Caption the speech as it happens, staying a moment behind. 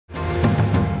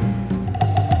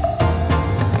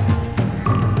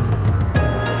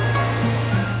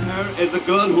is a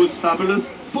girl who's fabulous,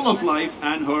 full of life,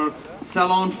 and her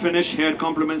salon finish hair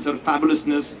complements her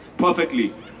fabulousness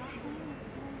perfectly.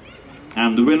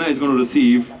 And the winner is going to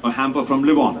receive a hamper from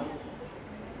Livon.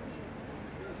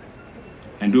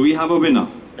 And do we have a winner?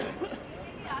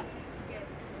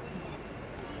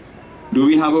 Do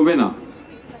we have a winner?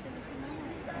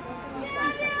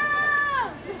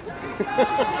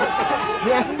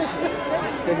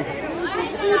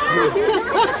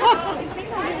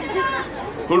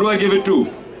 Who do I give it to?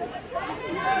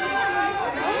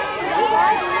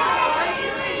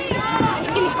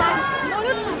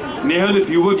 Nehal, if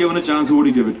you were given a chance, who would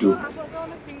you give it to?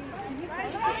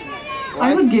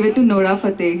 I would give it to Nora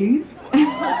Fatehi.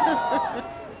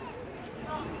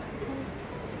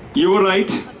 You were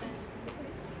right.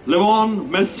 Livon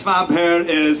Miss Fab Hair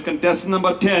is contestant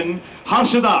number 10,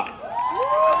 Harshada.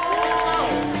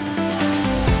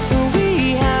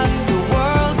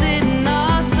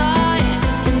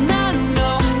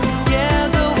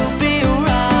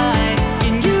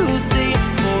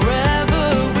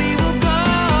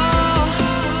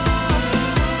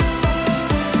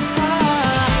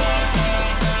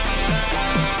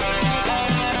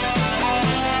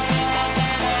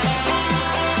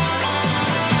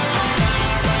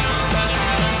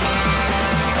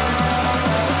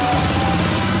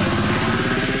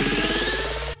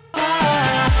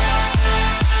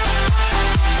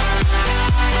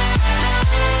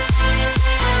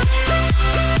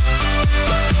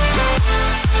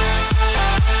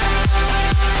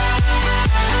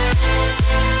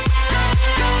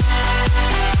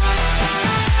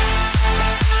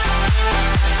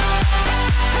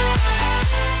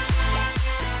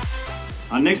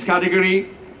 Our next category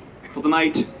for the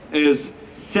night is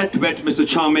Set Wet Mr.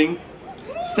 Charming.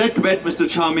 Set Wet Mr.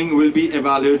 Charming will be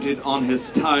evaluated on his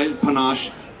style, panache,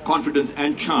 confidence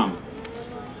and charm.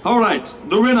 Alright,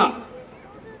 the winner,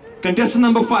 contestant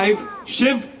number 5,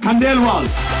 Shiv Khandelwal.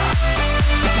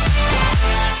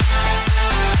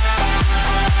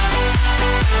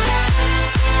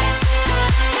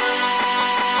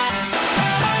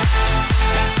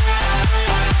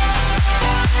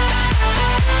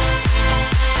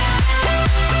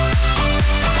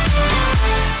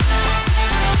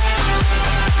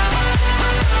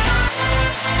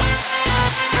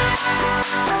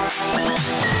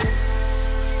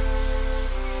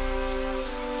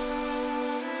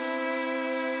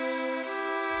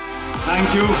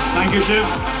 Thank you, Shiv.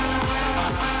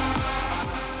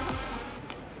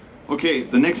 Okay,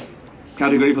 the next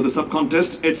category for the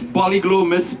sub-contest, it's Bolly-Glow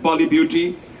Miss Bolly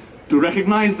Beauty. To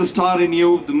recognize the star in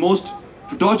you, the most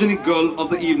photogenic girl of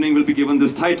the evening will be given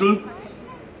this title.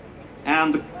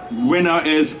 And the winner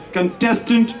is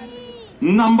contestant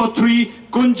number 3,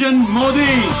 Kunjan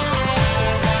Modi.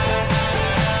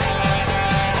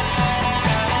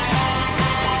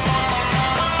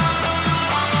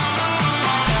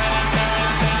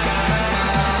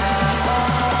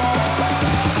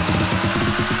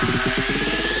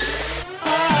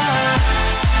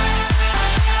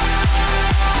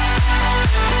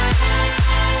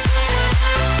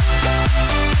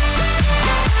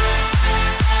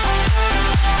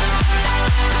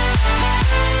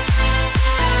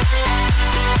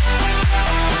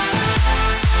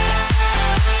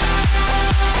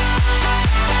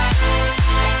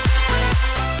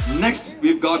 Next,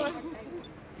 we've got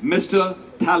Mr.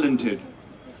 Talented.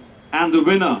 And the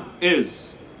winner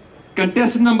is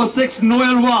contestant number 6,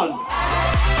 Noel Waz.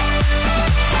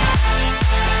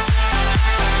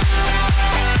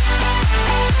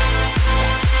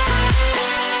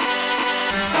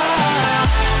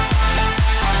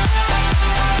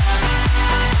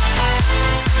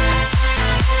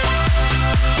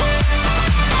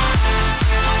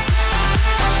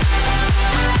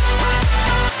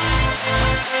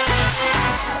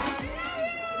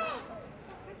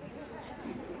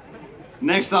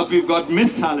 Next up, we've got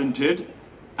Miss Talented,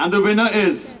 and the winner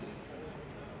is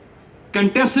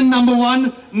contestant number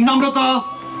 1,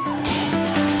 Namrata.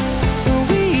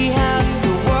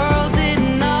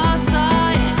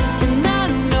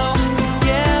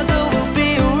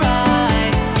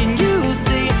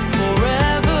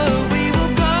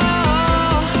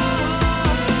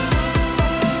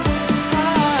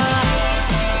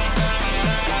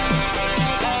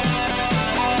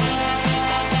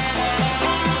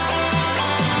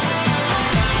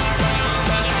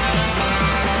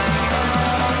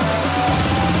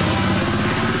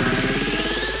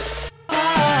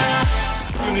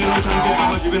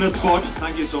 You win a spot.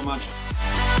 Thank you so much.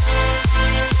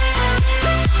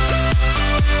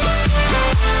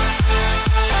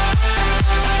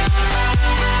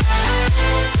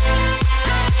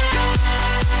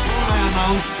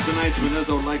 announce tonight's winners,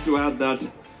 I would like to add that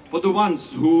for the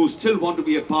ones who still want to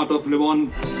be a part of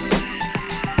Livon